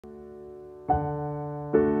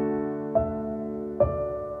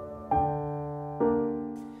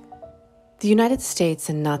The United States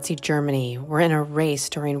and Nazi Germany were in a race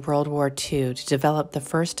during World War II to develop the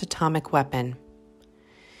first atomic weapon.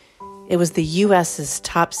 It was the U.S.'s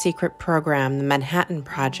top-secret program, the Manhattan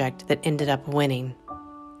Project, that ended up winning.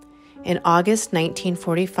 In August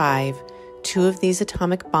 1945, 2 of these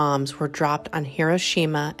atomic bombs were dropped on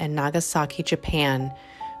Hiroshima and Nagasaki, Japan,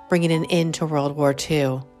 bringing an end to World War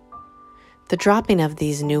II. The dropping of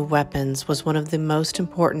these new weapons was one of the most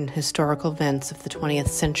important historical events of the 20th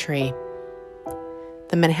century.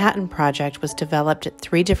 The Manhattan Project was developed at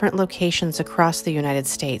 3 different locations across the United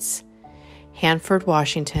States: Hanford,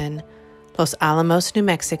 Washington, Los Alamos, New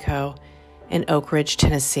Mexico, and Oak Ridge,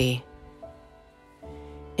 Tennessee.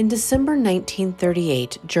 In December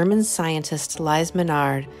 1938, German scientists Lise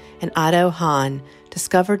Menard and Otto Hahn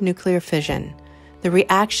discovered nuclear fission, the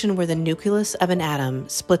reaction where the nucleus of an atom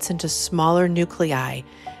splits into smaller nuclei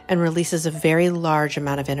and releases a very large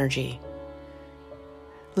amount of energy.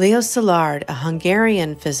 Leo Szilard, a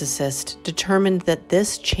Hungarian physicist, determined that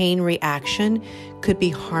this chain reaction could be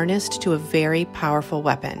harnessed to a very powerful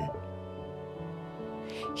weapon.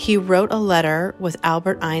 He wrote a letter with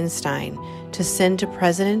Albert Einstein to send to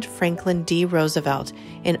President Franklin D. Roosevelt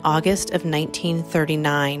in August of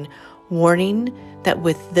 1939, warning that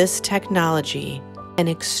with this technology, an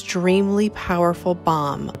extremely powerful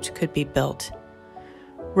bomb could be built.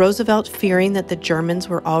 Roosevelt, fearing that the Germans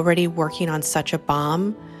were already working on such a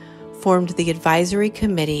bomb, formed the Advisory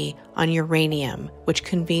Committee on Uranium, which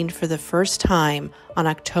convened for the first time on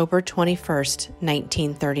October 21,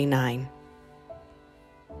 1939.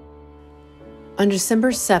 On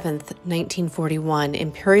December 7, 1941,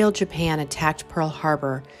 Imperial Japan attacked Pearl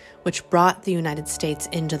Harbor, which brought the United States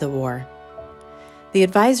into the war. The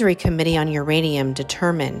Advisory Committee on Uranium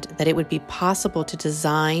determined that it would be possible to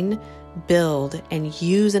design, build, and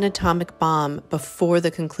use an atomic bomb before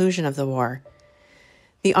the conclusion of the war.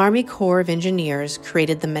 The Army Corps of Engineers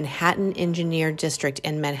created the Manhattan Engineer District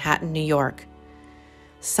in Manhattan, New York.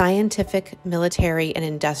 Scientific, military, and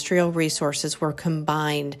industrial resources were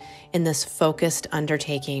combined in this focused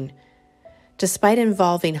undertaking. Despite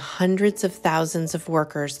involving hundreds of thousands of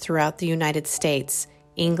workers throughout the United States,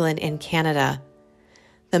 England, and Canada,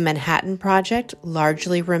 the Manhattan Project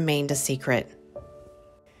largely remained a secret.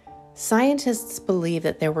 Scientists believe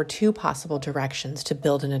that there were 2 possible directions to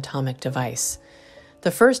build an atomic device.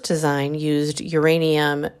 The first design used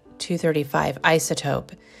uranium-235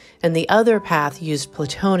 isotope, and the other path used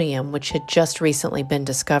plutonium, which had just recently been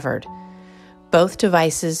discovered. Both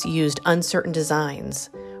devices used uncertain designs,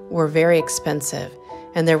 were very expensive,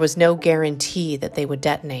 and there was no guarantee that they would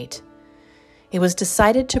detonate. It was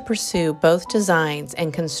decided to pursue both designs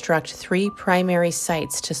and construct 3 primary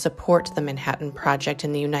sites to support the Manhattan Project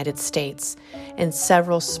in the United States and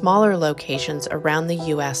several smaller locations around the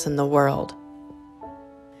U.S. and the world.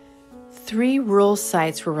 3 rural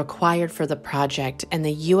sites were required for the project, and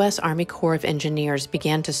the U.S. Army Corps of Engineers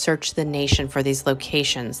began to search the nation for these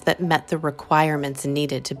locations that met the requirements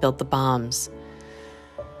needed to build the bombs.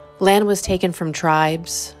 Land was taken from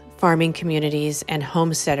tribes, farming communities, and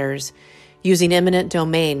homesteaders, using eminent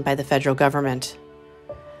domain by the federal government.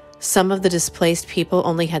 Some of the displaced people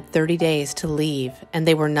only had 30 days to leave, and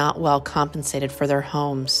they were not well compensated for their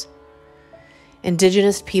homes.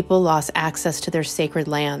 Indigenous people lost access to their sacred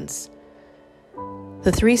lands.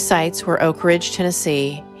 The 3 sites were Oak Ridge,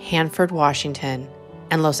 Tennessee, Hanford, Washington,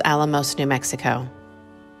 and Los Alamos, New Mexico.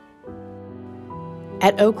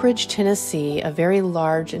 At Oak Ridge, Tennessee, a very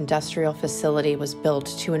large industrial facility was built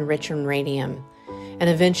to enrich uranium and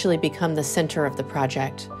eventually become the center of the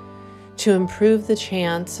project. To improve the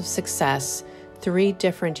chance of success, 3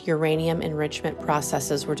 different uranium enrichment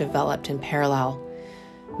processes were developed in parallel.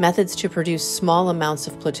 Methods to produce small amounts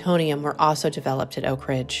of plutonium were also developed at Oak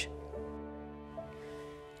Ridge.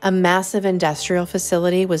 A massive industrial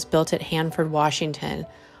facility was built at Hanford, Washington,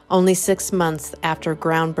 only 6 months after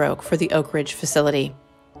ground broke for the Oak Ridge facility.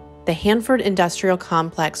 The Hanford Industrial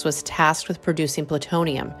Complex was tasked with producing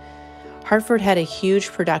plutonium. Hartford had a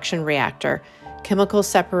huge production reactor, chemical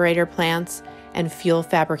separator plants, and fuel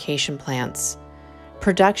fabrication plants.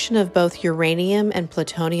 Production of both uranium and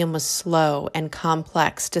plutonium was slow and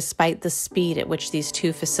complex despite the speed at which these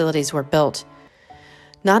 2 facilities were built.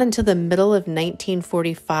 Not until the middle of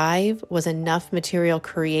 1945 was enough material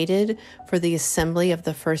created for the assembly of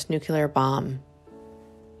the first nuclear bomb.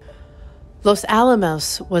 Los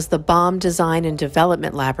Alamos was the bomb design and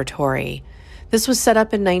development laboratory. This was set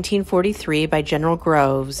up in 1943 by General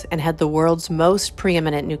Groves and had the world's most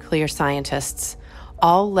preeminent nuclear scientists,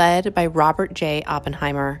 all led by Robert J.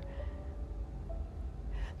 Oppenheimer.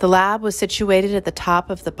 The lab was situated at the top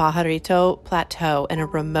of the Pajarito Plateau in a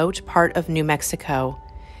remote part of New Mexico.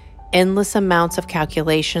 Endless amounts of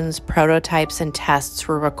calculations, prototypes, and tests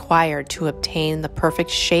were required to obtain the perfect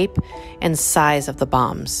shape and size of the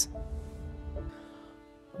bombs.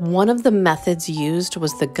 One of the methods used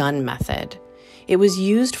was the gun method. It was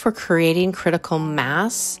used for creating critical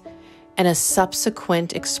mass and a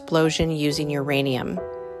subsequent explosion using uranium.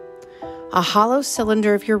 A hollow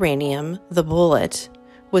cylinder of uranium, the bullet,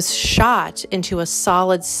 was shot into a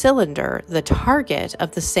solid cylinder, the target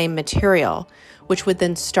of the same material, which would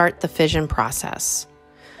then start the fission process.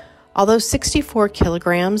 Although 64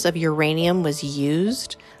 kilograms of uranium was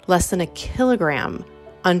used, less than a kilogram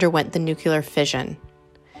underwent the nuclear fission.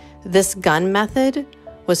 This gun method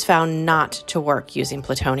was found not to work using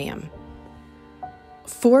plutonium.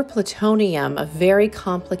 For plutonium, a very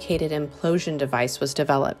complicated implosion device was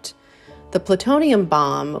developed. The plutonium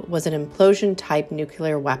bomb was an implosion-type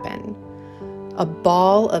nuclear weapon. A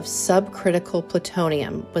ball of subcritical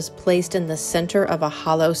plutonium was placed in the center of a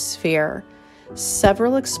hollow sphere.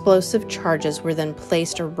 Several explosive charges were then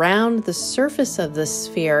placed around the surface of the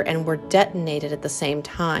sphere and were detonated at the same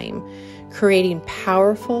time, creating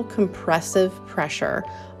powerful compressive pressure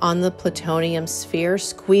on the plutonium sphere,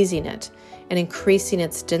 squeezing it and increasing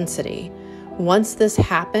its density. Once this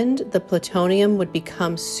happened, the plutonium would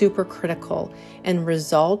become supercritical and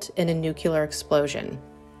result in a nuclear explosion.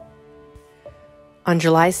 On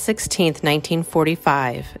July 16,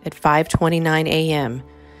 1945, at 5:29 a.m.,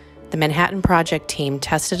 the Manhattan Project team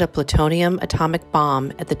tested a plutonium atomic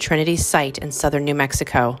bomb at the Trinity site in southern New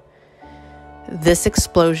Mexico. This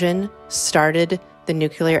explosion started the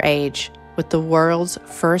nuclear age with the world's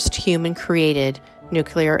first human-created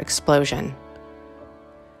nuclear explosion.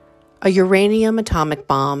 A uranium atomic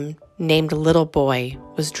bomb named Little Boy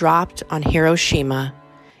was dropped on Hiroshima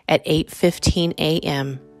at 8:15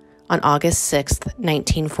 a.m. on August 6,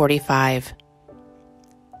 1945.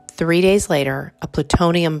 3 days later, a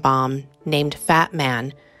plutonium bomb named Fat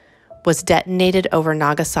Man was detonated over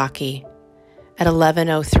Nagasaki at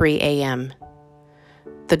 11:03 a.m.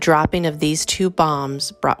 The dropping of these two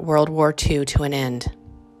bombs brought World War II to an end.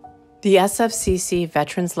 The SFCC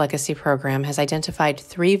Veterans Legacy Program has identified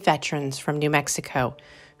 3 veterans from New Mexico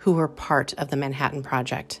who were part of the Manhattan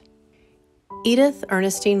Project. Edith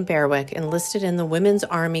Ernestine Berwick enlisted in the Women's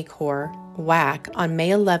Army Corps, WAC, on May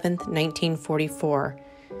 11, 1944,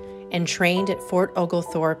 and trained at Fort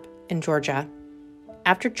Oglethorpe in Georgia.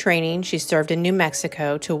 After training, she served in New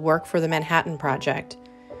Mexico to work for the Manhattan Project.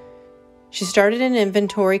 She started in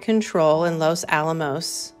inventory control in Los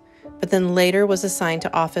Alamos, but then later was assigned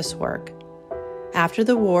to office work. After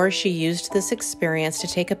the war, she used this experience to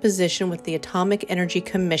take a position with the Atomic Energy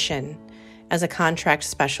Commission as a contract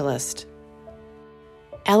specialist.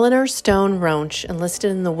 Eleanor Stone Roach enlisted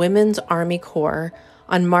in the Women's Army Corps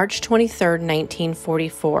on March 23,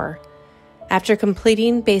 1944. After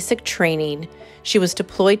completing basic training, she was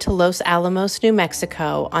deployed to Los Alamos, New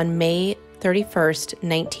Mexico on May 31,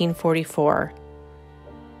 1944.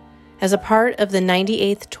 As a part of the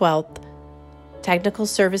 98th 12th Technical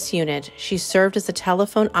Service Unit, she served as a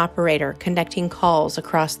telephone operator connecting calls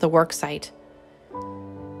across the worksite.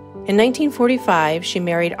 In 1945, she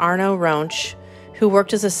married Arno Roach, who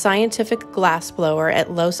worked as a scientific glassblower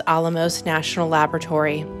at Los Alamos National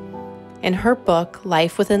Laboratory. In her book,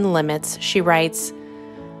 Life Within Limits, she writes,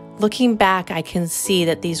 "Looking back, I can see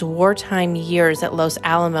that these wartime years at Los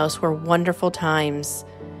Alamos were wonderful times.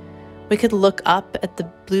 We could look up at the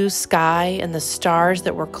blue sky and the stars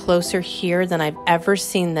that were closer here than I've ever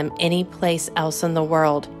seen them any place else in the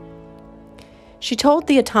world." She told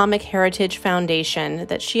the Atomic Heritage Foundation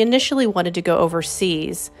that she initially wanted to go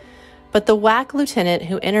overseas, but the WAC lieutenant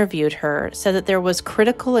who interviewed her said that there was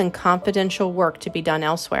critical and confidential work to be done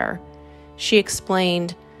elsewhere. She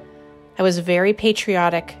explained, "I was very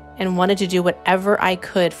patriotic and wanted to do whatever I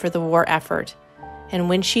could for the war effort. And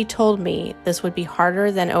when she told me this would be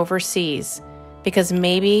harder than overseas, because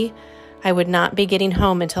maybe I would not be getting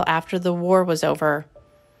home until after the war was over,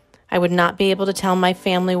 I would not be able to tell my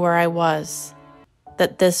family where I was,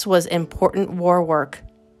 that this was important war work.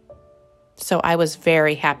 So I was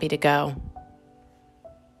very happy to go."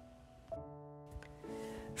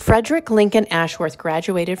 Frederick Lincoln Ashworth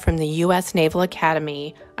graduated from the U.S. Naval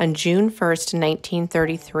Academy on June 1,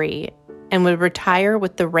 1933, and would retire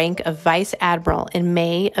with the rank of Vice Admiral in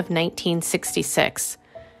May of 1966.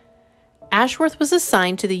 Ashworth was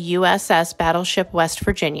assigned to the USS Battleship West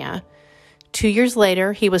Virginia. 2 years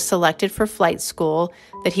later, he was selected for flight school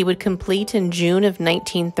that he would complete in June of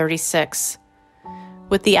 1936.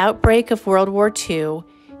 With the outbreak of World War II,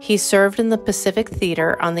 he served in the Pacific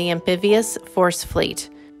Theater on the Amphibious Force Fleet.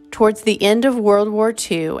 Towards the end of World War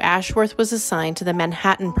II, Ashworth was assigned to the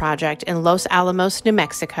Manhattan Project in Los Alamos, New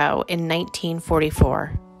Mexico in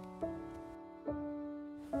 1944.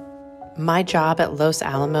 My job at Los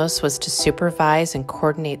Alamos was to supervise and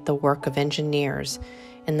coordinate the work of engineers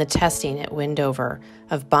in the testing at Windover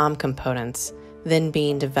of bomb components then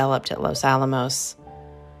being developed at Los Alamos.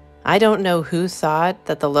 I don't know who thought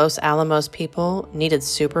that the Los Alamos people needed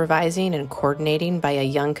supervising and coordinating by a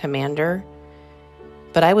young commander,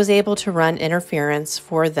 but I was able to run interference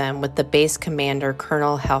for them with the base commander,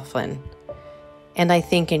 Colonel Helflin, and I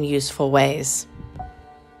think in useful ways.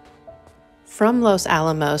 From Los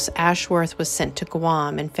Alamos, Ashworth was sent to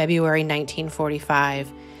Guam in February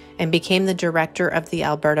 1945 and became the director of the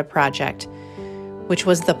Alberta Project, which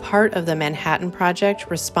was the part of the Manhattan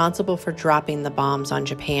Project responsible for dropping the bombs on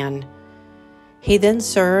Japan. He then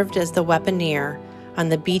served as the weaponeer on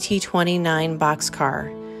the BT-29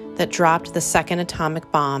 boxcar that dropped the second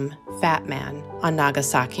atomic bomb, Fat Man, on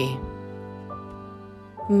Nagasaki.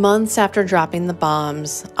 Months after dropping the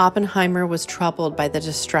bombs, Oppenheimer was troubled by the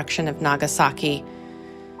destruction of Nagasaki,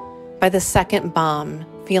 by the second bomb,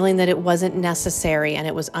 feeling that it wasn't necessary and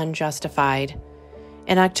it was unjustified.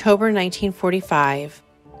 In October 1945,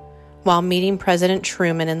 while meeting President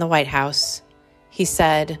Truman in the White House, he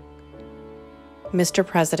said, "Mr.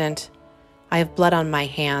 President, I have blood on my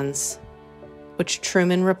hands," which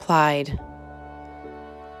Truman replied,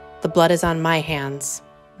 "The blood is on my hands.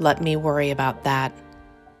 Let me worry about that."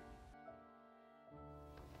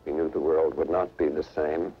 We knew the world would not be the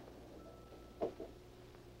same.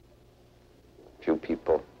 Few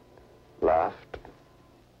people laughed.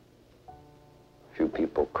 Few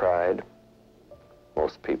people cried.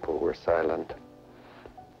 Most people were silent.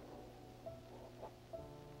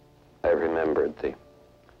 I remembered the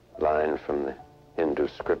line from the Hindu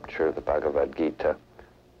scripture, the Bhagavad Gita.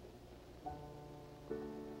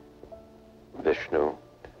 Vishnu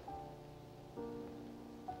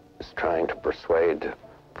is trying to persuade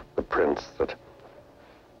the prince that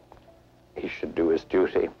he should do his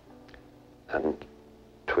duty, and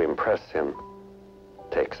to impress him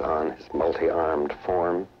takes on his multi-armed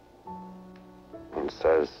form and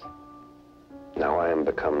says, "Now I am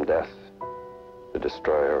become death, the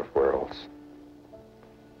destroyer of worlds."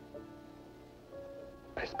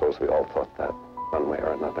 I suppose we all thought that one way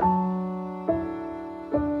or another.